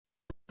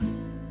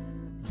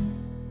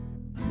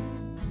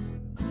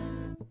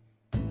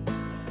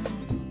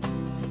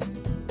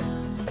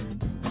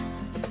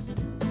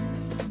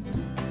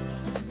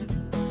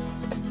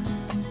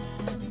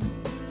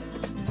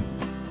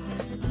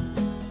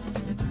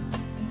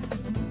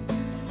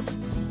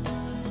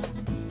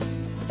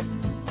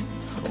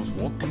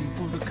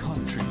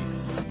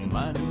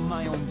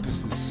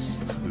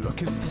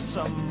looking for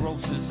some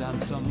roses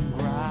and some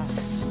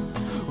grass,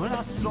 when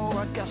I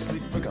saw a ghastly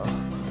figure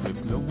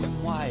with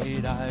glowing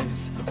white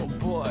eyes. Oh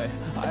boy,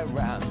 I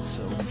ran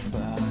so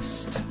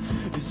fast.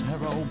 It's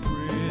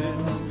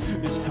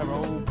Herobrine, it's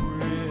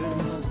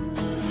Herobrine.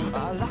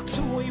 I locked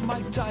away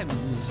my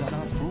diamonds and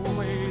I threw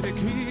away the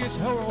key. It's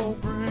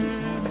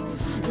Herobrine,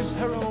 it's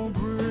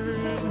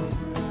Herobrine.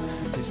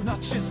 He's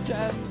not just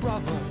dead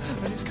brother,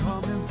 and he's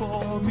coming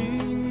for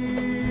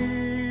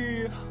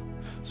me.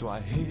 So I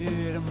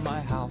hid in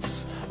my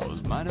house, I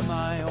was minding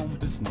my own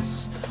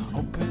business,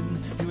 hoping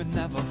he would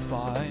never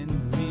find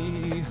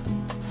me.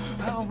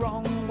 How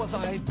wrong was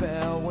I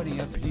there when he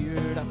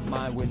appeared at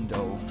my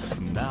window?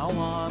 Now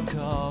I'm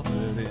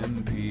covered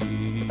in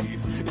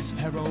pee. It's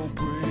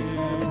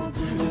Herobrine,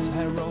 it's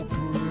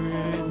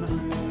Herobrine.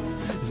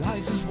 His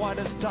eyes as white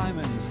as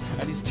diamonds,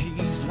 and his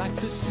teeth like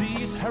the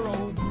sea. It's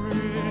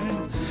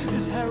Herobrine,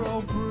 it's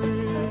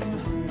Herobrine.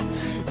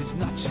 He's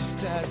not just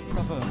dead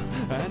brother,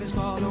 and he's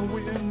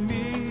following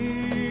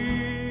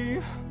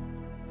me.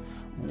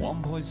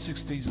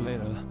 1.6 days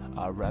later,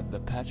 I read the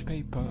patch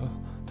paper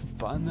to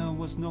find there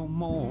was no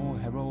more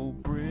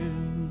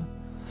Herobrine.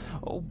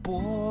 Oh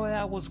boy,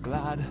 I was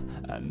glad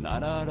and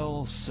not at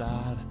all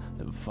sad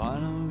to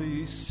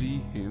finally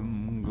see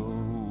him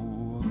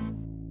go.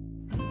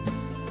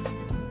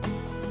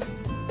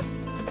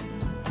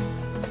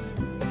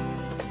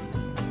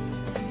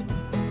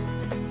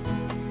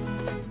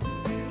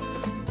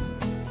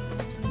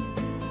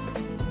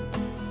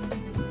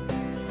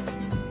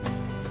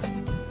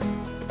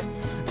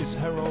 It's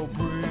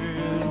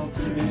Herobrine,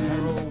 it's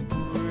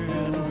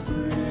Herobrine.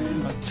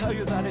 I tell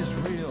you that is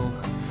real,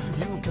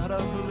 you gotta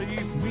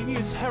believe me.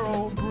 It's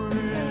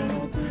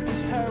Herobrine,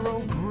 it's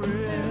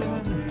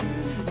Herobrine.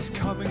 He's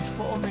coming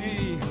for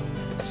me,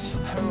 it's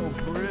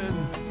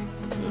Herobrine.